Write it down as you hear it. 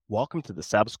Welcome to the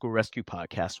Sabbath School Rescue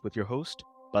Podcast with your host,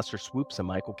 Buster Swoopes and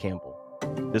Michael Campbell.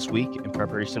 This week, in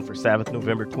preparation for Sabbath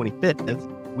November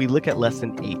 25th, we look at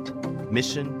Lesson 8,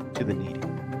 Mission to the Needy.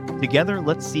 Together,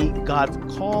 let's see God's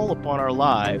call upon our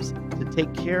lives to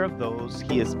take care of those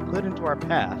He has put into our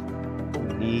path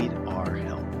who need our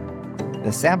help.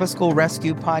 The Sabbath School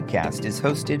Rescue Podcast is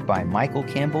hosted by Michael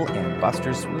Campbell and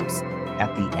Buster Swoopes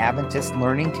at the Adventist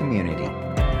Learning Community.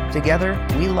 Together,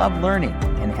 we love learning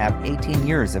and have 18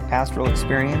 years of pastoral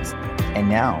experience, and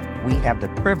now we have the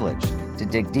privilege to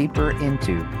dig deeper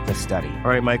into the study.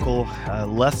 All right, Michael,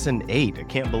 Lesson 8, I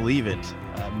can't believe it,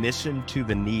 Mission to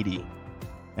the Needy.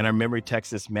 And our memory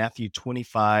text is Matthew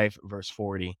 25, verse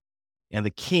 40. And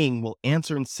the king will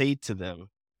answer and say to them,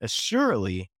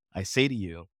 "Assuredly, I say to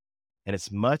you, and as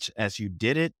much as you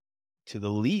did it to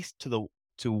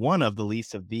one of the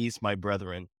least of these, my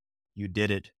brethren, you did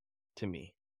it to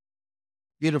me."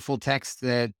 Beautiful text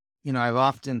that, I've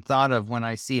often thought of when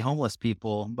I see homeless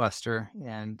people, Buster,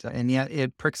 and yet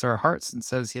it pricks our hearts and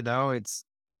says,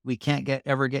 we can't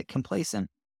ever get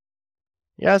complacent.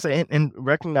 Yes, and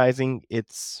recognizing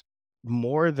it's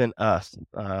more than us.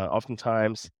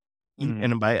 Oftentimes,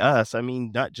 and by us, I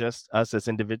mean not just us as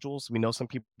individuals. We know some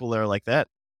people that are like that,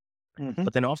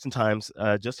 but then oftentimes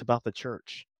just about the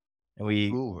church.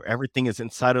 And everything is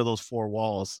inside of those four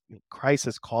walls. Christ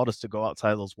has called us to go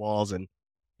outside those walls, and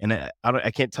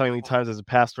I can't tell you how many times as a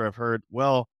pastor I've heard,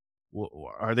 well,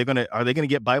 are they gonna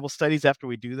get Bible studies after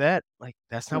we do that? Like,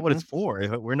 that's not what it's for.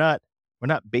 We're not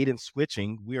bait and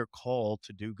switching. We are called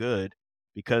to do good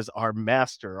because our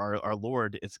master, our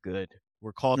Lord is good.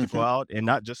 We're called to go out and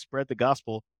not just spread the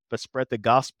gospel, but spread the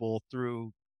gospel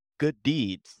through good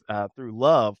deeds, through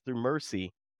love, through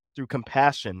mercy, through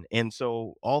compassion. And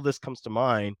so all this comes to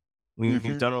mind when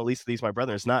you've done at least these, my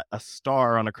brother. It's not a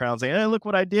star on a crown saying, "Hey, look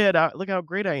what I did. Look how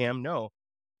great I am." No,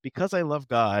 because I love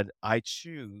God, I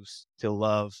choose to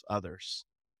love others.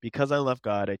 Because I love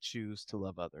God, I choose to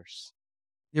love others.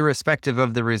 Irrespective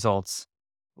of the results.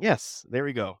 Yes, there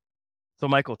we go. So,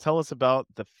 Michael, tell us about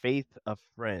the faith of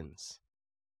friends.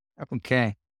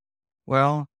 Okay.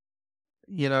 Well,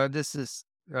 this is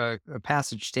a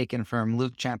passage taken from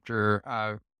Luke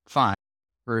chapter 5,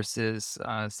 verses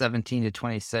 17 to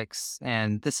 26.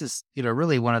 And this is,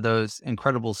 really one of those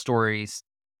incredible stories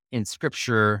in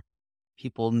Scripture.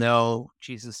 People know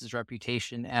Jesus'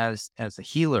 reputation as a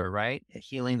healer, right?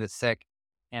 Healing the sick.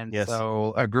 And Yes.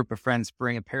 so a group of friends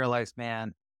bring a paralyzed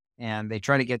man and they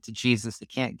try to get to Jesus. They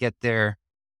can't get there.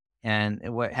 And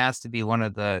what has to be one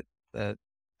of the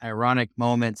ironic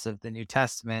moments of the New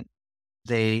Testament,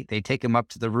 they take him up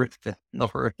to the roof and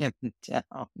lower him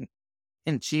down.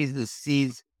 And Jesus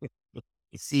sees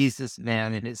this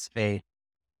man in his faith,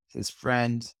 his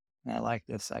friend. And I like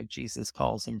this. Jesus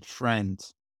calls him friend.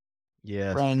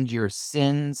 Yes. Friend, your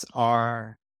sins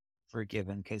are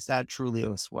forgiven, because that truly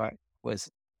was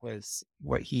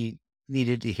what he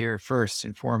needed to hear first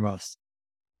and foremost.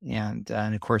 And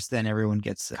of course, then everyone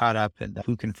gets caught up in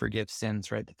who can forgive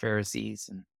sins, right? The Pharisees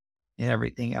and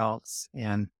everything else.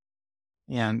 And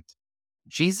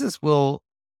Jesus will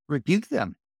rebuke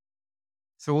them.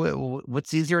 So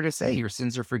what's easier to say? Your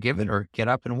sins are forgiven, or get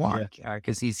up and walk?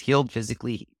 Because he's healed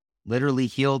physically, literally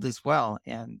healed as well.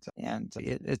 And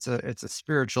it's a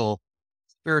spiritual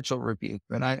rebuke.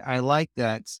 But I like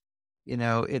that,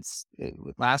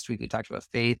 last week we talked about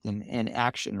faith and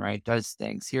action, right? Does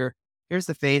things. Here's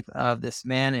the faith of this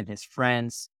man and his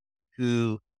friends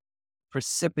who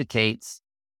precipitates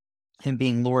him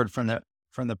being lowered from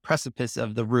the precipice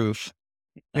of the roof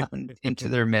into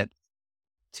their midst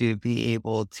to be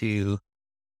able to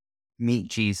meet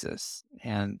Jesus.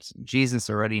 And Jesus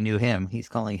already knew him. He's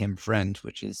calling him friend,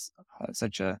 which is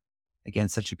such a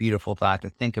beautiful thought to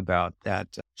think about,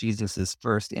 that Jesus's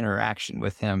first interaction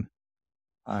with him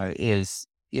is,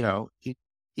 he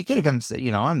could have come and said,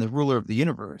 "I'm the ruler of the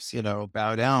universe,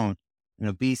 bow down in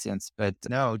obeisance." But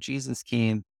no, Jesus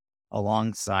came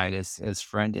alongside as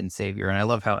friend and savior. And I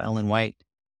love how Ellen White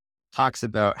talks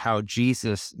about how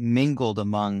Jesus mingled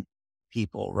among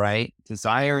people, right?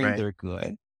 Desiring their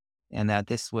good. And that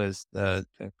this was the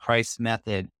Christ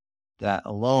method that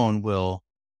alone will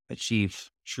achieve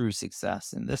true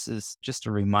success. And this is just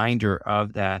a reminder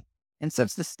of that, and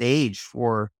sets the stage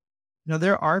for,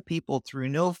 there are people through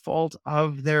no fault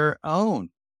of their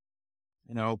own,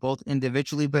 both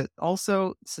individually, but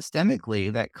also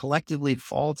systemically, that collectively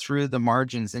fall through the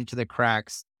margins into the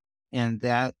cracks, and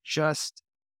that just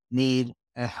need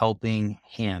a helping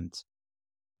hand.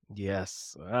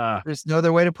 Yes. There's no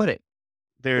other way to put it.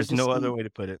 There's no other way to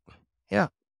put it. Yeah.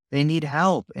 They need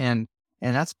help. And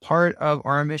that's part of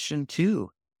our mission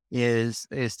too, is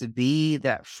to be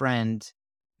that friend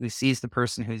who sees the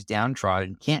person who's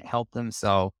downtrodden, can't help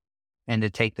themselves, and to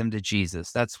take them to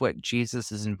Jesus. That's what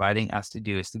Jesus is inviting us to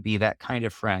do, is to be that kind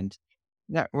of friend.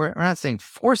 We're not saying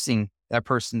forcing that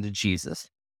person to Jesus,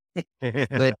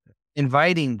 but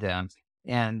inviting them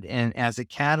and as a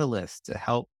catalyst to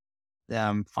help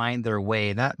them find their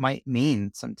way. That might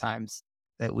mean sometimes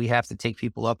that we have to take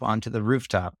people up onto the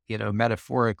rooftop,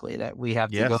 metaphorically, that we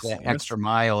have to go Yes, that yes. extra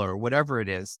mile or whatever it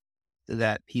is, so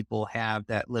that people have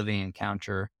that living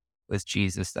encounter with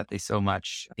Jesus that they so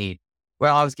much need.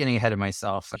 Well, I was getting ahead of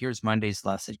myself. Here's Monday's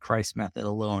lesson, Christ method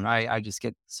alone. I just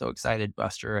get so excited,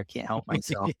 Buster. I can't help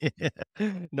myself.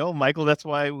 No, Michael, that's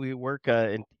why we work,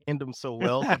 in tandem so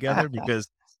well together because,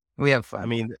 We have I fun.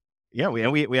 mean, yeah,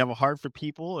 we have a heart for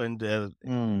people and,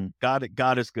 Mm,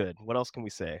 God is good. What else can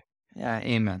we say? yeah,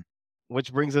 amen.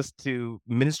 Which brings us to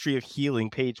Ministry of Healing,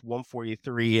 page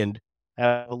 143, and I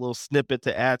have a little snippet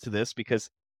to add to this because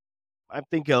I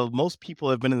think, most people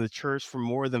have been in the church for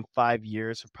more than 5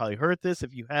 years, have probably heard this.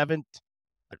 If you haven't,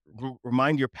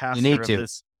 remind your You pastor need of to.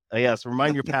 this. Yes,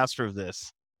 remind your pastor of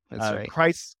this. That's right.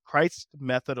 Christ's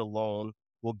method alone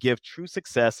will give true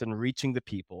success in reaching the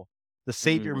people. The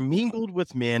Savior Mm, mingled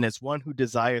with men as one who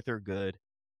desireth their good.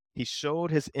 He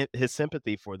showed his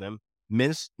sympathy for them,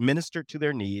 ministered to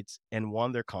their needs, and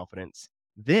won their confidence.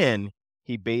 Then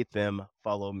he bade them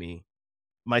follow me.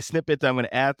 My snippet that I'm going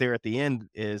to add there at the end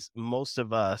is most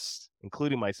of us,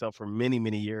 including myself for many,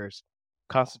 many years,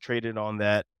 concentrated on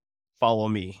that follow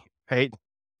me, right?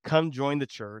 Come join the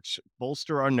church,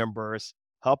 bolster our numbers,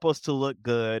 help us to look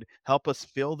good, help us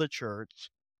fill the church,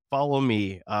 follow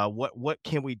me. What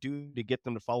can we do to get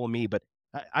them to follow me? But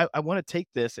I want to take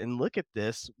this and look at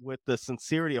this with the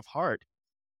sincerity of heart.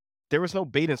 There was no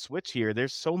bait and switch here.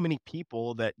 There's so many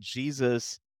people that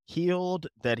Jesus healed,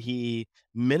 that he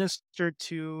ministered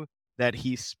to, that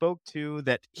he spoke to,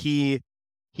 that he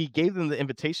gave them the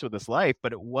invitation of this life,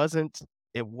 but it wasn't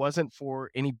for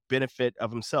any benefit of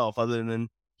himself other than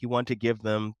he wanted to give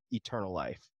them eternal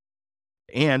life.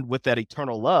 And with that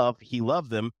eternal love, he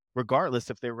loved them regardless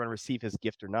if they were going to receive his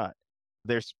gift or not.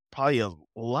 There's probably a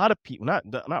lot of people,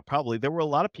 not probably, there were a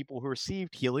lot of people who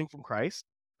received healing from Christ,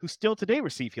 who still today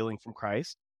receive healing from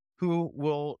Christ, who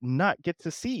will not get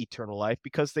to see eternal life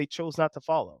because they chose not to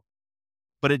follow.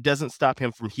 But it doesn't stop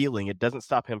him from healing. It doesn't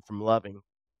stop him from loving.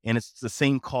 And it's the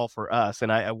same call for us.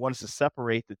 And I want us to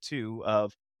separate the two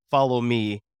of follow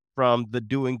me from the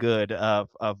doing good of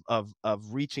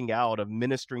reaching out, of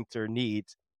ministering to their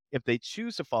needs. If they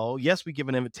choose to follow, yes, we give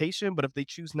an invitation, but if they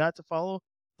choose not to follow,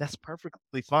 that's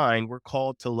perfectly fine. We're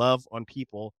called to love on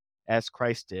people as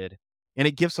Christ did. And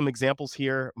it gives some examples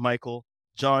here, Michael.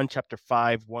 John chapter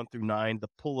 5, 1 through 9, the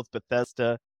pool of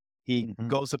Bethesda. He mhm.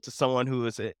 goes up to someone who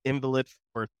is an invalid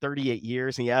for 38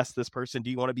 years, and he asks this person,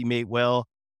 "Do you wanna be made well?"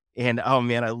 And, oh,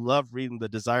 man, I love reading the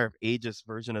Desire of Ages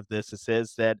version of this. It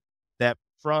says that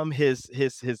from his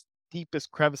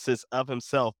deepest crevices of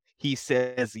himself, he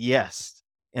says yes.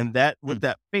 And that with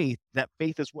Mm, that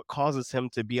faith is what causes him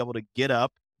to be able to get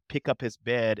up, pick up his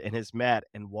bed and his mat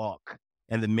and walk.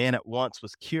 And the man at once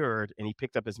was cured, and he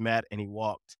picked up his mat and he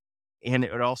walked. And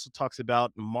it also talks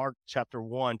about Mark chapter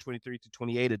 1, 23 to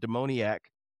 28, a demoniac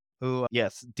who,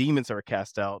 yes, demons are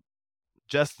cast out.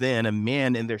 Just then, a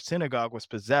man in their synagogue was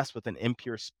possessed with an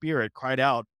impure spirit, cried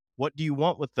out, "What do you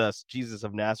want with us, Jesus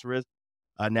of Nazareth?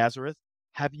 Nazareth?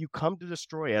 Have you come to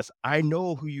destroy us? I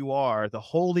know who you are, the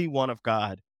Holy One of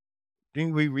God."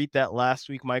 Didn't we read that last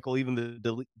week, Michael? Even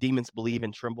the demons believe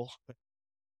and tremble.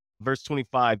 Verse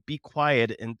 25, "Be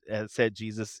quiet," and said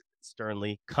Jesus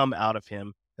sternly, "Come out of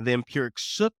him." And the impure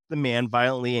shook the man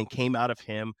violently and came out of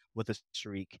him with a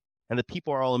shriek. And the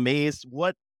people are all amazed.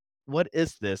 What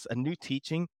is this? A new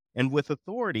teaching? And with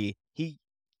authority, he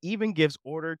even gives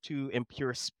order to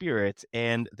impure spirits,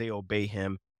 and they obey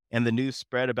him. And the news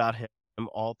spread about him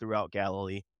all throughout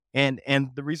Galilee. And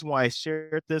the reason why I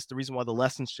shared this, the reason why the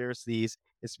lesson shares these,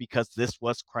 is because this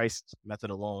was Christ's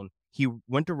method alone. He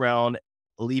went around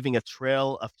leaving a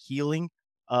trail of healing,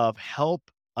 of help,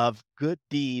 of good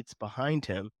deeds behind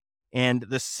him. And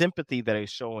the sympathy that he's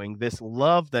showing, this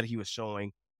love that he was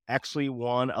showing, actually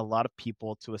won a lot of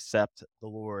people to accept the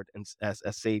Lord as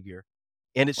Savior.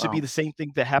 And it should be wow. the same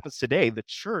thing that happens today. The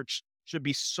church should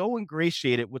be so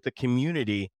ingratiated with the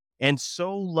community and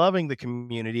so loving the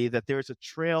community that there's a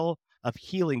trail of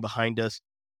healing behind us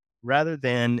rather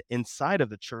than inside of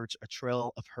the church, a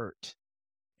trail of hurt.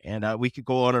 And we could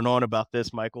go on and on about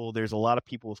this, Michael. There's a lot of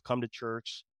people who've come to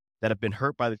church that have been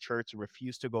hurt by the church and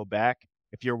refuse to go back.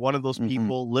 If you're one of those Mhm.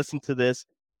 people, listen to this.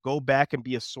 Go back and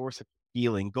be a source of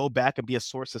healing. Go back and be a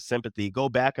source of sympathy. Go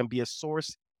back and be a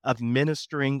source of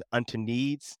ministering unto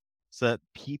needs. so that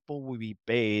people will be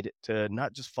bade to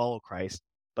not just follow Christ,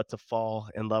 but to fall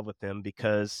in love with him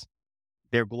because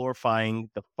they're glorifying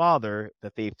the Father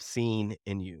that they've seen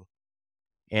in you.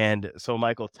 And so,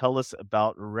 Michael, tell us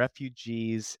about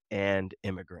refugees and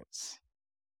immigrants.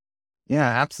 Yeah,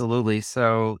 absolutely.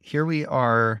 So here we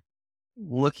are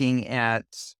looking at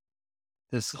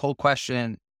this whole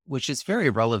question, which is very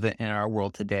relevant in our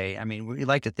world today. I mean, we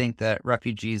like to think that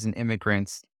refugees and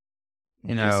immigrants,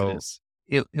 you Yes, it know, is.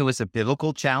 it was a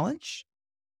biblical challenge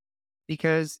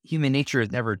because human nature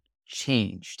has never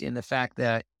changed in the fact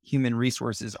that human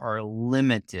resources are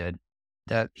limited,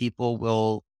 that people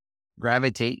will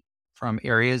gravitate from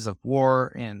areas of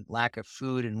war and lack of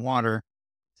food and water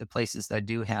to places that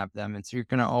do have them. And so you're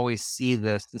going to always see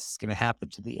this. This is going to happen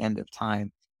to the end of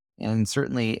time. And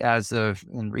certainly, as of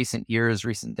in recent years,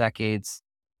 recent decades,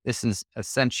 this has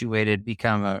accentuated,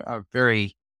 become a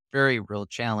very, very real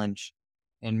challenge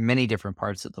in many different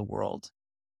parts of the world.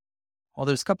 Well,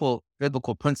 there's a couple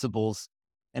biblical principles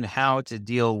in how to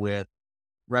deal with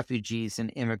refugees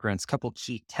and immigrants, couple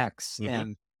key texts. Hmm.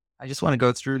 And I just want to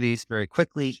go through these very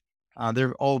quickly.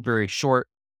 They're all very short,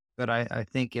 but I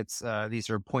think these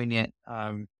are poignant,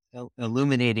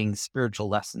 illuminating spiritual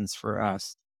lessons for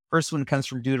us. First one comes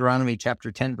from Deuteronomy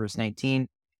chapter 10, verse 19.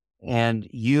 And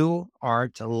you are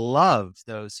to love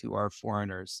those who are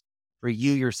foreigners, for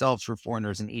you yourselves were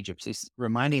foreigners in Egypt. So he's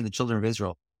reminding the children of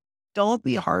Israel, don't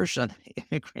be harsh on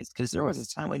immigrants because there was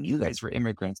a time when you guys were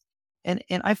immigrants. And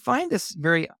I find this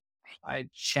very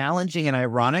challenging and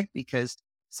ironic because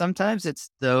sometimes it's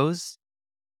those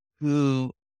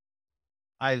who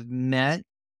I've met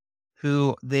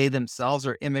who they themselves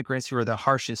are immigrants who are the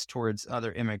harshest towards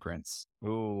other immigrants.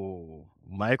 Ooh,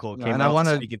 Michael You know, came and I out want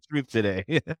to speaking truth today.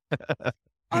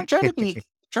 I'm trying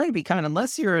to be kind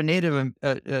unless you're a native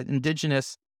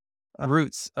indigenous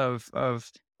roots of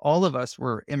all of us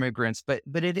were immigrants, but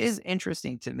it is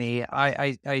interesting to me.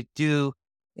 I do,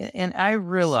 and I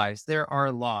realize there are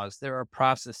laws, there are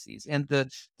processes, and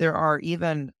there are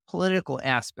even political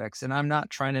aspects. And I'm not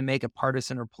trying to make a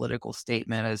partisan or political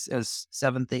statement. As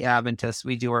Seventh Day Adventists,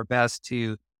 we do our best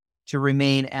to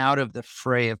remain out of the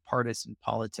fray of partisan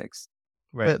politics.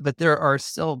 Right. But there are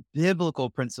still biblical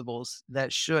principles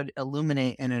that should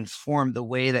illuminate and inform the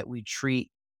way that we treat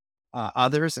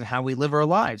others and how we live our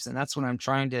lives. And that's what I'm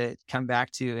trying to come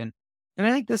back to. And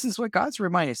I think this is what God's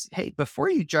reminding us. Hey, before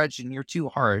you judge and you're too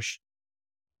harsh,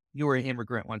 you were an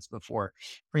immigrant once before.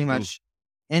 Pretty Mm, much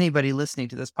anybody listening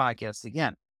to this podcast,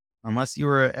 again, unless you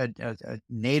were a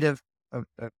native a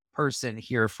person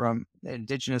here from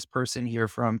indigenous person here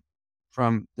from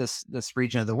this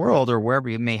region of the world or wherever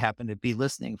you may happen to be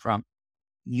listening from,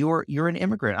 you're an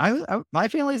immigrant. My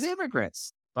family's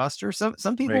immigrants, Buster.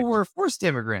 Some people right. were forced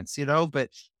immigrants, but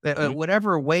Mhm.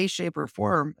 whatever way, shape, or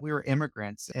form, we were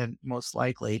immigrants, and most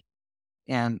likely,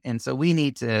 and so we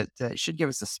need to it should give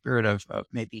us a spirit of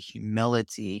maybe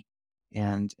humility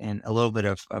and a little bit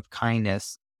of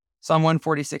kindness. Psalm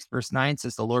 146 verse 9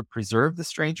 says, "The Lord preserved the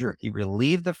stranger; He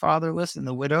relieved the fatherless and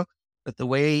the widow, but the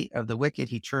way of the wicked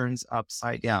He turns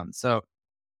upside down." So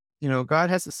God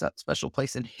has a special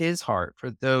place in his heart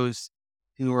for those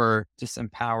who are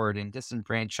disempowered and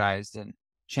disenfranchised and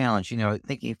challenged,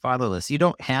 thinking fatherless. You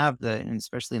don't have and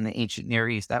especially in the ancient Near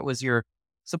East, that was your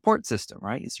support system,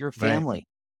 right? It's your Right. family.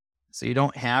 So you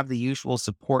don't have the usual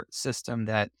support system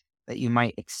that you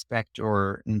might expect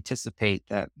or anticipate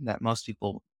that most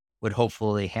people would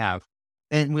hopefully have.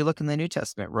 And we look in the New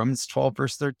Testament, Romans 12,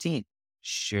 verse 13.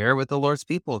 Share with the Lord's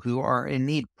people who are in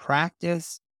need.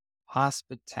 Practice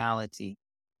hospitality.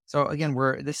 So again,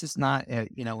 this is not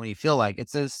when you feel like it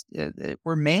says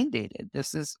we're mandated.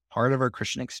 This is part of our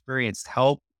Christian experience.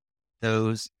 Help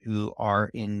those who are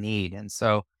in need. And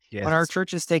so when our Yes.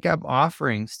 churches take up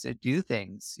offerings to do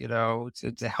things,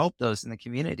 to help those in the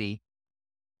community,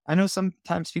 I know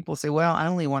sometimes people say, well, I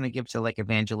only want to give to like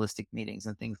evangelistic meetings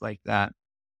and things like that.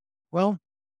 Well,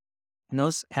 and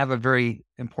those have a very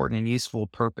important and useful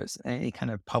purpose, any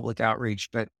kind of public outreach.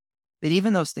 But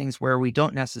even those things where we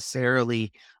don't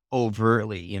necessarily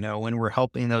overtly, when we're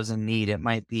helping those in need, it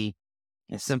might be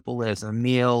as simple as a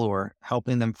meal or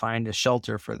helping them find a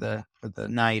shelter for the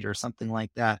night or something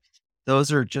like that.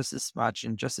 Those are just as much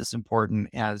and just as important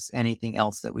as anything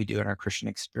else that we do in our Christian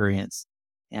experience.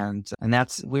 And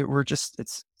that's we're just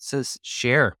it says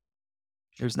share.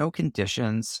 There's no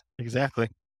conditions. Exactly.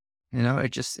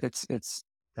 It's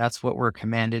that's what we're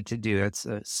commanded to do. It's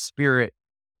a spirit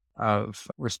of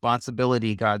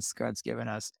responsibility God's given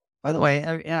us. By the way,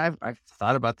 I've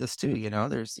thought about this too.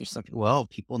 There's some people. Well,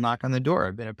 people knock on the door.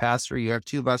 I've been a pastor. You have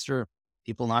two, Buster.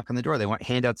 People knock on the door. They want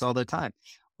handouts all the time.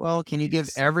 Well, can you give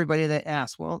Yes. everybody that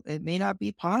asks? Well, it may not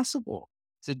be possible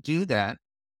to do that.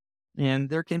 And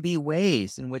there can be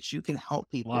ways in which you can help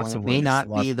people. And Lots it of may ways, not be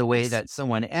lots of the way ways. that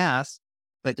someone asks,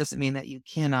 but it doesn't mean that you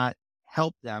cannot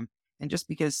help them. And just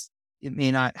because it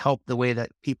may not help the way that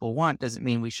people want doesn't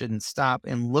mean we shouldn't stop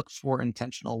and look for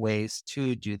intentional ways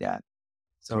to do that.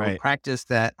 So Right. practice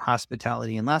that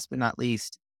hospitality. And last but not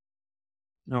least,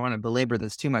 I don't want to belabor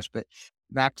this too much, but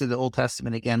back to the Old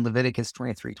Testament again, Leviticus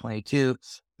 23:22.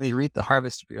 When you reap the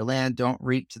harvest of your land, don't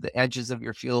reap to the edges of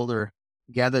your field or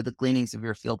gather the gleanings of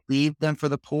your field. Leave them for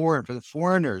the poor and for the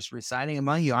foreigners residing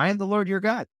among you. I am the Lord your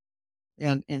God.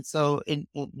 And so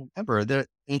remember the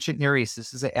ancient Near East,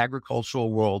 this is an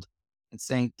agricultural world. It's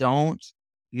saying don't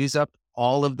use up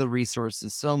all of the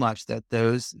resources so much that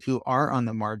those who are on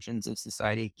the margins of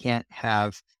society can't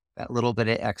have that little bit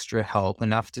of extra help,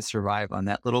 enough to survive on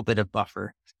that little bit of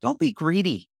buffer. Don't be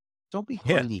greedy. Don't be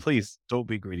Yeah, greedy. please don't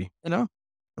be greedy. You know,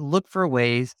 look for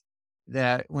ways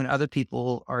that when other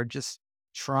people are just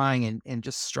trying and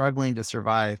just struggling to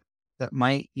survive, that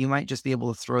you might just be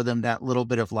able to throw them that little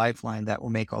bit of lifeline that will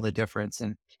make all the difference.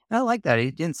 And I like that.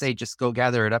 He didn't say just go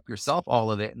gather it up yourself,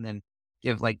 all of it, and then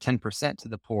give like 10% to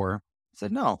the poor. He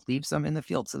said, no, leave some in the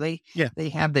field. So Yeah. they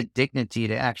have the dignity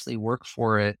to actually work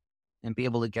for it and be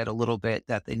able to get a little bit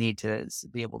that they need to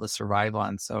be able to survive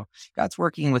on. So God's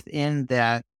working within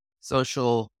that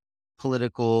social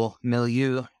political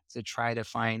milieu to try to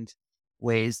find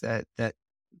ways that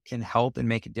can help and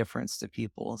make a difference to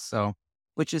people. So,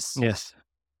 which is Yes.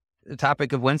 the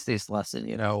topic of Wednesday's lesson,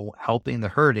 helping the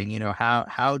hurting,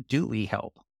 how do we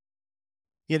help?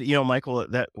 Yeah, Michael,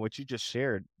 that what you just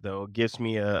shared though gives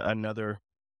me another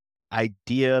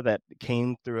idea that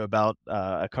came through about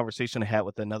a conversation I had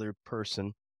with another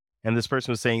person, and this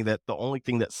person was saying that the only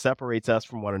thing that separates us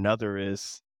from one another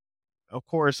is, of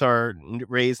course, our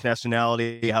race,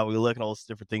 nationality, how we look, and all those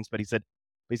different things. But he said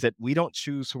we don't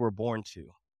choose who we're born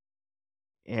to.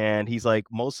 And he's like,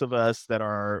 most of us that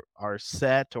are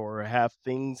set or have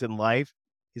things in life,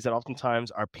 he said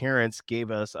oftentimes our parents gave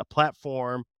us a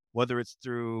platform, whether it's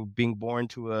through being born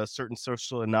to a certain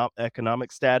social and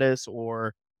economic status,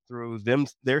 or through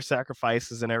their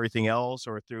sacrifices and everything else,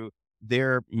 or through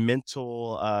their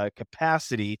mental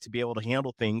capacity to be able to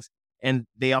handle things. And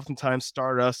they oftentimes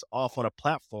started us off on a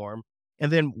platform.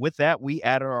 And then with that, we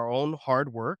added our own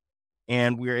hard work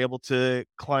and we were able to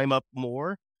climb up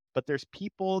more. But there's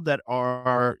people that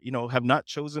are, have not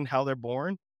chosen how they're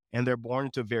born, and they're born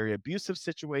into very abusive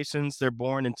situations. They're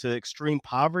born into extreme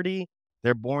poverty.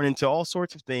 They're born into all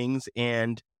sorts of things,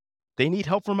 and they need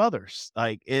help from others.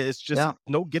 Like, it's just Yeah.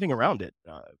 no getting around it.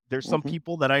 There's some Mhm.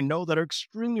 people that I know that are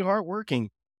extremely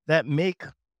hardworking that make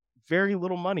very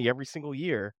little money every single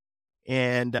year.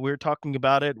 And we were talking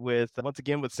about it with once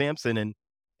again with Samson,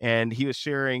 and he was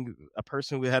sharing a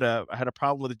person who had a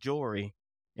problem with jewelry.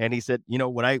 And he said,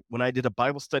 when I did a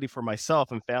Bible study for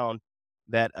myself and found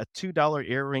that a $2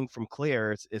 earring from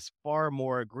Claire's is far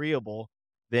more agreeable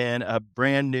than a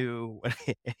brand new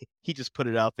he just put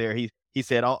it out there. He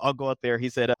said, I'll go out there. He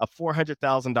said a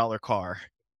 $400,000 car.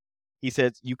 He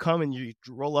said, "You come and you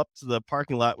roll up to the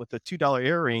parking lot with a $2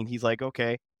 earring." He's like,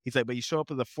 "Okay." He's like, "But you show up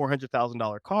with a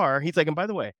 $400,000 car." He's like, "And by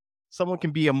the way, someone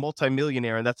can be a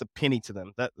multimillionaire and that's a penny to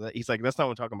them." He's like, "That's not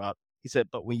what I'm talking about." He said,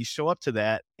 "But when you show up to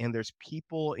that and there's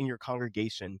people in your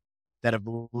congregation that have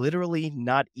literally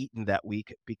not eaten that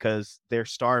week because they're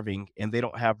starving and they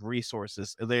don't have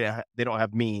resources, or they don't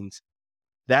have means,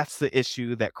 that's the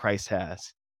issue that Christ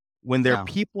has. When there are Yeah.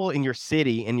 people in your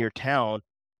city, in your town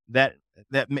that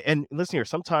and listen here,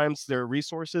 sometimes there are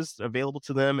resources available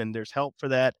to them and there's help for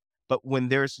that, but when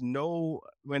there's no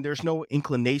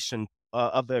inclination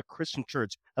of the Christian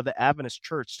church, of the Adventist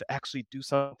church to actually do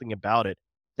something about it,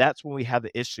 that's when we have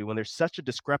the issue. When there's such a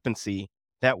discrepancy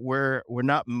that we're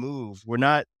not moved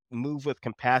with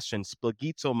compassion,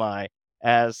 splagizomai,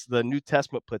 as the New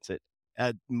Testament puts it,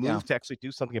 Yeah. move to actually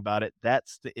do something about it.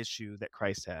 That's the issue that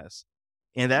Christ has.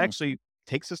 And that Mm, actually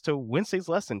takes us to Wednesday's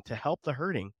lesson, to help the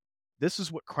hurting. This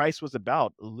is what Christ was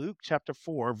about. Luke chapter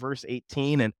 4, verse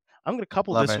 18. And I'm going to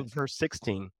couple love this it. with verse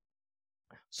 16.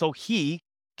 So he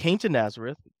came to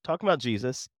Nazareth, talking about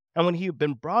Jesus, and when he had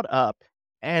been brought up,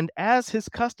 and as his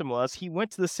custom was, he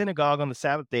went to the synagogue on the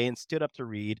Sabbath day and stood up to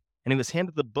read. And he was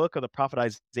handed the book of the prophet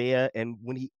Isaiah. And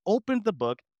when he opened the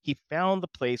book, he found the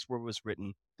place where it was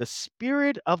written, "The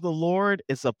Spirit of the Lord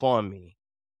is upon me,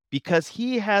 because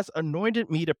he has anointed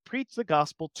me to preach the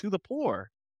gospel to the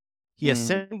poor. He has Mm,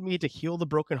 sent me to heal the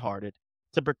brokenhearted,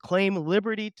 to proclaim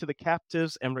liberty to the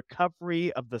captives and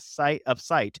recovery of sight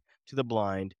to the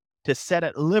blind, to set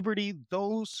at liberty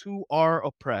those who are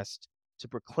oppressed, to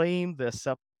proclaim the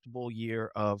acceptable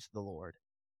year of the Lord."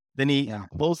 Then he Yeah.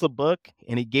 closed the book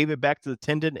and he gave it back to the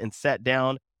attendant and sat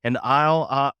down. And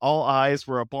all eyes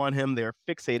were upon him. They were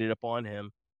fixated upon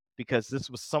him because this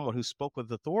was someone who spoke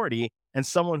with authority and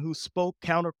someone who spoke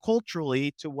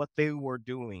counterculturally to what they were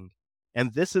doing.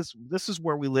 And this is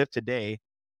where we live today.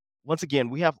 Once again,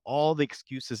 we have all the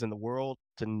excuses in the world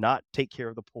to not take care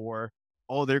of the poor.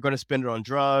 Oh, they're going to spend it on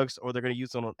drugs, or they're going to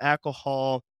use it on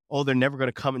alcohol. Oh, they're never going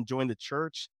to come and join the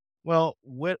church. Well,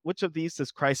 which of these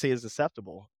does Christ say is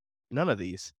acceptable? None of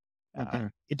these. Mhm.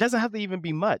 It doesn't have to even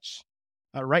be much.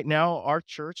 Right now, our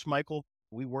church, Michael,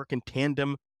 we work in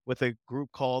tandem with a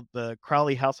group called the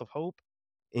Crowley House of Hope.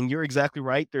 And you're exactly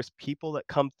right. There's people that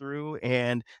come through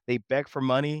and they beg for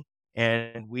money.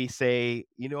 And we say,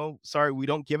 sorry, we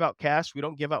don't give out cash. We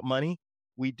don't give out money.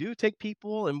 We do take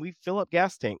people and we fill up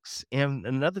gas tanks. And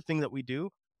another thing that we do,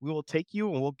 we will take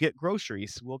you and we'll get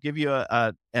groceries. We'll give you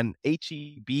an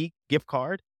HEB gift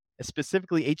card,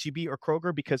 specifically HEB or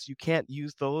Kroger, because you can't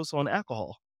use those on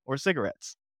alcohol or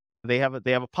cigarettes. They have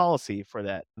a policy for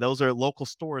that. Those are local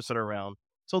stores that are around.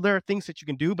 So there are things that you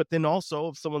can do, but then also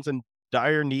if someone's in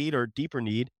dire need or deeper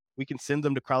need, we can send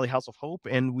them to Crowley House of Hope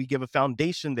and we give a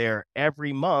foundation there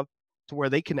every month to where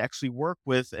they can actually work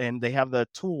with and they have the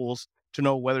tools to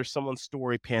know whether someone's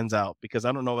story pans out. Because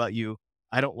I don't know about you,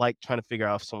 I don't like trying to figure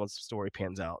out if someone's story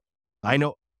pans out. I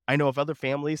know I know of other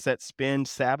families that spend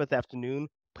Sabbath afternoon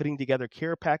putting together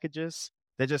care packages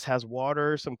that just has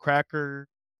water, some crackers,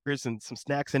 and some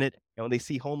snacks in it. And when they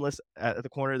see homeless at the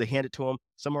corner, they hand it to them.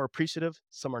 Some are appreciative,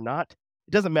 some are not.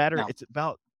 It doesn't matter. Yeah. It's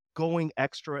about going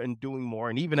extra and doing more.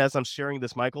 And even as I'm sharing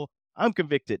this, Michael, I'm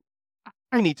convicted.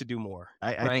 I need to do more.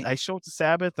 I Right. I show up to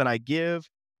Sabbath and I give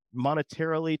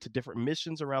monetarily to different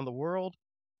missions around the world,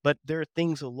 but there are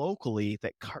things locally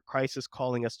that Christ is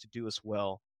calling us to do as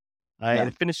well. And Yeah.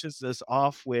 it finishes us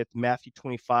off with Matthew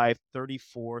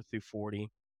 25:34 through 40.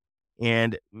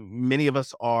 And many of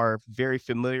us are very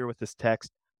familiar with this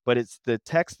text, but it's the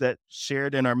text that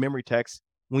shared in our memory text.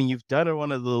 When you've done it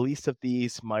one of the least of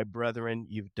these, my brethren,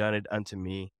 you've done it unto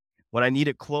me. When I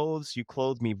needed clothes, you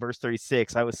clothed me. Verse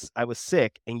 36. I was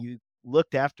sick and you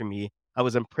looked after me. I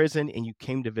was in prison and you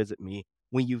came to visit me.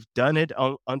 When you've done it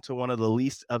unto one of the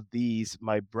least of these,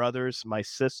 my brothers, my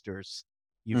sisters,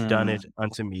 you've done Mm. it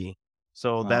unto me.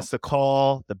 So Wow. that's the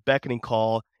call, the beckoning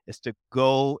call is to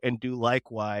go and do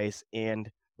likewise and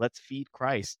let's feed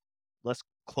Christ. Let's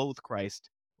clothe Christ.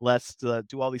 Let's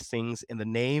do all these things in the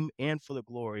name and for the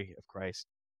glory of Christ.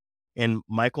 And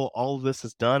Michael, all of this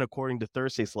is done according to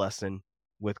Thursday's lesson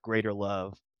with greater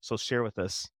love. So share with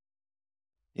us.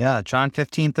 Yeah. John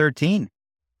 15:13.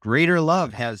 Greater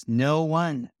love has no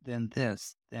one than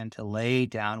this, than to lay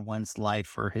down one's life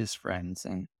for his friends.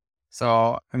 And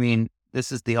so, I mean,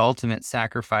 this is the ultimate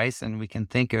sacrifice. And we can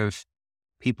think of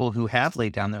people who have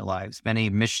laid down their lives, many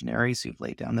missionaries who've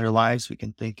laid down their lives. We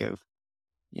can think of,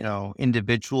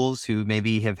 individuals who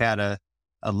maybe have had a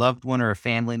loved one or a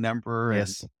family member and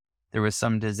Yes. there was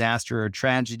some disaster or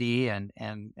tragedy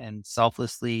and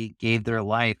selflessly gave their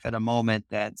life at a moment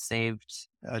that saved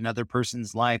another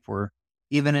person's life, or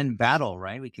even in battle,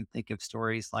 right? We can think of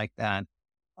stories like that.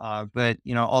 But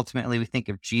ultimately we think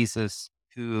of Jesus,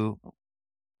 who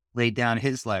laid down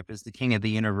his life as the king of the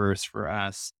universe for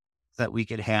us, so that we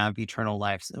could have eternal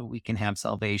life, so we can have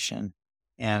salvation.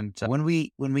 And when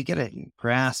we get a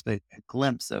grasp, a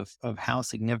glimpse of how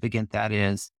significant that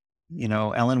is,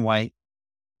 Ellen White,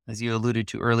 as you alluded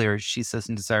to earlier, she says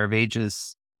in Desire of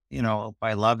Ages,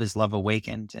 by love is love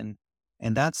awakened.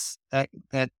 And that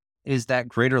is that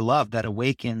greater love that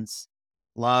awakens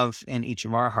love in each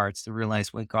of our hearts to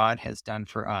realize what God has done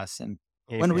for us. And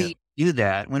when Amen. we do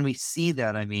that, when we see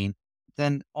that, I mean,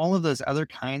 then all of those other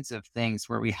kinds of things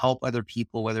where we help other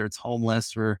people, whether it's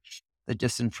homeless or the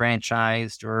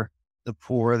disenfranchised or the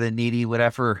poor, the needy,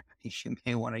 whatever you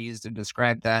may want to use to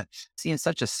describe that, seeing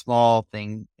such a small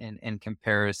thing in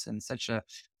comparison, such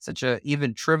a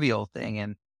even trivial thing.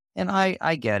 And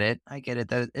I get it. I get it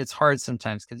that it's hard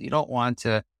sometimes because you don't want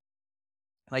to,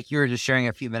 like you were just sharing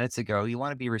a few minutes ago, you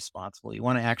want to be responsible. You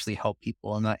want to actually help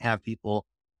people and not have people,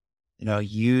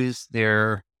 use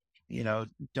their, you know,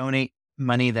 donate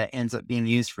money that ends up being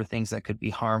used for things that could be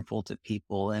harmful to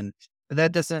people. And but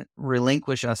that doesn't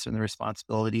relinquish us from the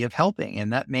responsibility of helping.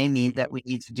 And that may mean that we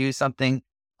need to do something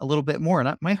a little bit more.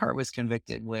 And my heart was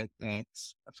convicted with a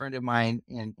friend of mine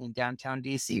in downtown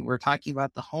DC. We're talking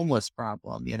about the homeless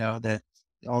problem, that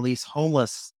all these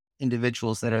homeless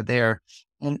individuals that are there.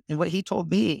 And what he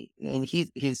told me, and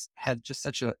he's had just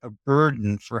such a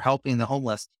burden for helping the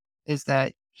homeless, is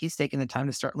that he's taken the time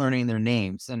to start learning their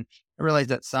names. And I realize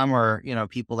that some are,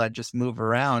 people that just move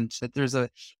around, that there's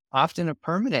often a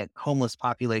permanent homeless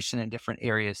population in different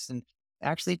areas. And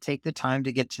actually take the time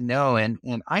to get to know. And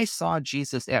I saw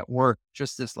Jesus at work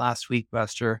just this last week,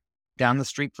 Buster, down the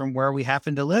street from where we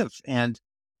happen to live. And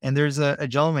there's a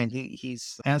gentleman,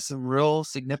 he's has some real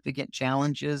significant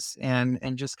challenges and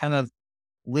just kind of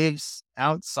lives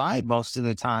outside most of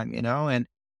the time, and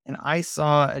I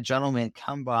saw a gentleman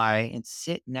come by and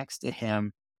sit next to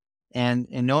him. And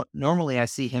no, normally I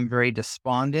see him very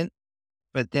despondent,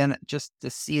 but then just to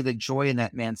see the joy in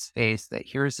that man's face, that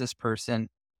here's this person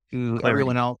who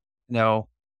everyone Clarity. else,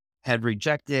 had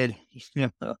rejected,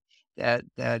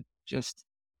 that just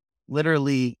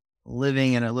literally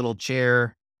living in a little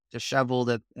chair, disheveled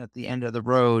at the end of the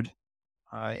road,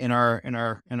 in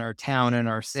our town, in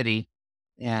our city,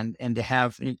 and to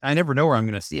have, I never know where I'm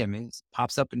going to see him. He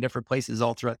pops up in different places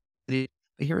all throughout the city.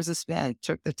 But here's this man who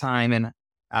took the time and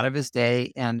out of his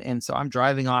day, and so I'm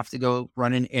driving off to go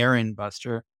run an errand,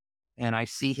 Buster, and I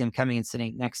see him coming and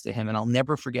sitting next to him, and I'll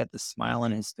never forget the smile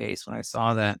on his face when I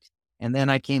saw that. And then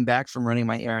I came back from running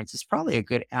my errands. It's probably a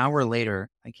good hour later,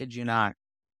 I kid you not,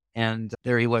 and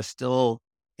there he was, still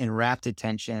in rapt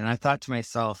attention. And I thought to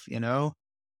myself,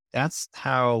 that's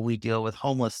how we deal with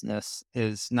homelessness,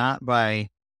 is not by,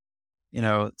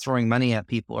 throwing money at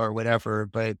people or whatever,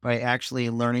 but by actually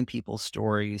learning people's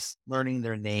stories, learning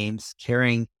their names,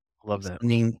 caring, Love that.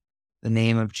 extending the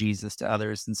name of Jesus to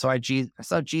others. And so I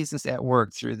saw Jesus at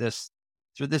work through this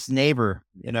neighbor,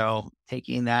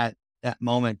 taking that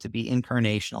moment to be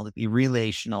incarnational, to be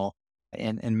relational,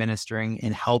 and ministering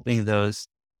and helping those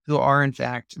who are in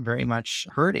fact very much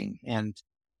hurting.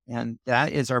 And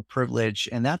that is our privilege.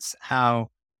 And that's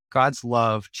how God's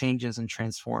love changes and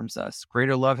transforms us.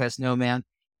 Greater love has no man.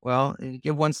 Well,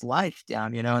 give one's life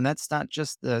down, and that's not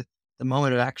just the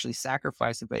moment of actually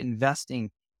sacrificing, but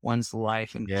investing one's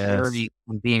life and Yes. caring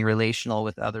and being relational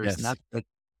with others. And Yes. that's what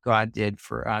God did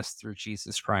for us through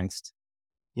Jesus Christ.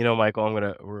 Michael, I'm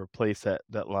gonna replace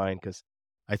that line because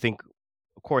I think,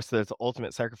 of course, there's the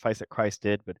ultimate sacrifice that Christ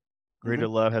did, but Mhm. greater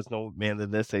love has no man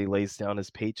than this, that he lays down his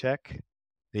paycheck,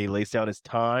 that he lays down his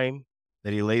time,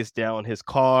 that he lays down his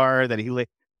car, that he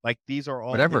like, these are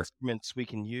all Whatever. instruments we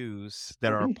can use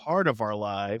that are a Mhm. part of our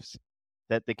lives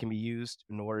that they can be used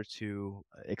in order to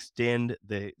extend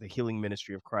the healing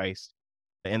ministry of Christ.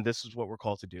 And this is what we're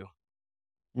called to do.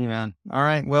 Amen. All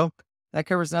right. Well, that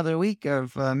covers another week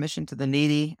of mission to the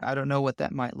needy. I don't know what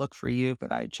that might look for you,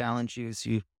 but I challenge you as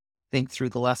you think through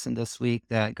the lesson this week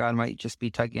that God might just be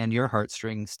tugging on your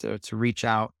heartstrings to reach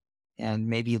out and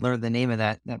maybe learn the name of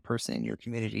that person in your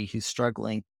community who's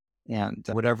struggling. And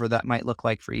whatever that might look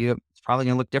like for you, it's probably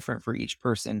going to look different for each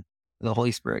person. The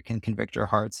Holy Spirit can convict our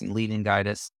hearts and lead and guide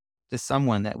us to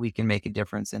someone that we can make a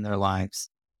difference in their lives.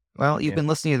 Well, you've Yeah. been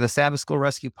listening to the Sabbath School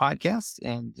Rescue podcast,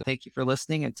 and thank you for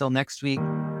listening. Until next week,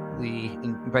 we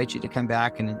invite you to come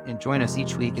back and join us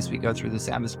each week as we go through the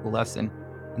Sabbath School lesson.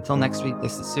 Until next week,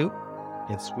 this is Soup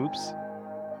And Swoopes.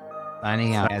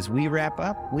 signing out. As we wrap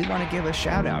up, we want to give a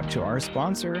shout out to our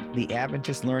sponsor, the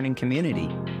Adventist Learning Community,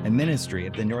 a ministry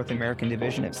of the North American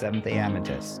Division of Seventh-day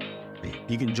Adventists.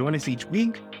 You can join us each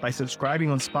week by subscribing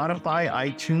on Spotify,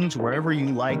 iTunes, wherever you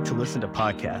like to listen to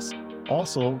podcasts.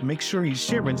 Also, make sure you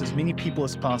share it with as many people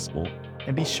as possible.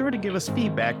 And be sure to give us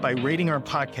feedback by rating our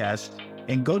podcast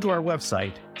and go to our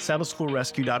website,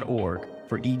 sabbathschoolrescue.org,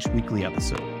 for each weekly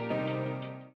episode.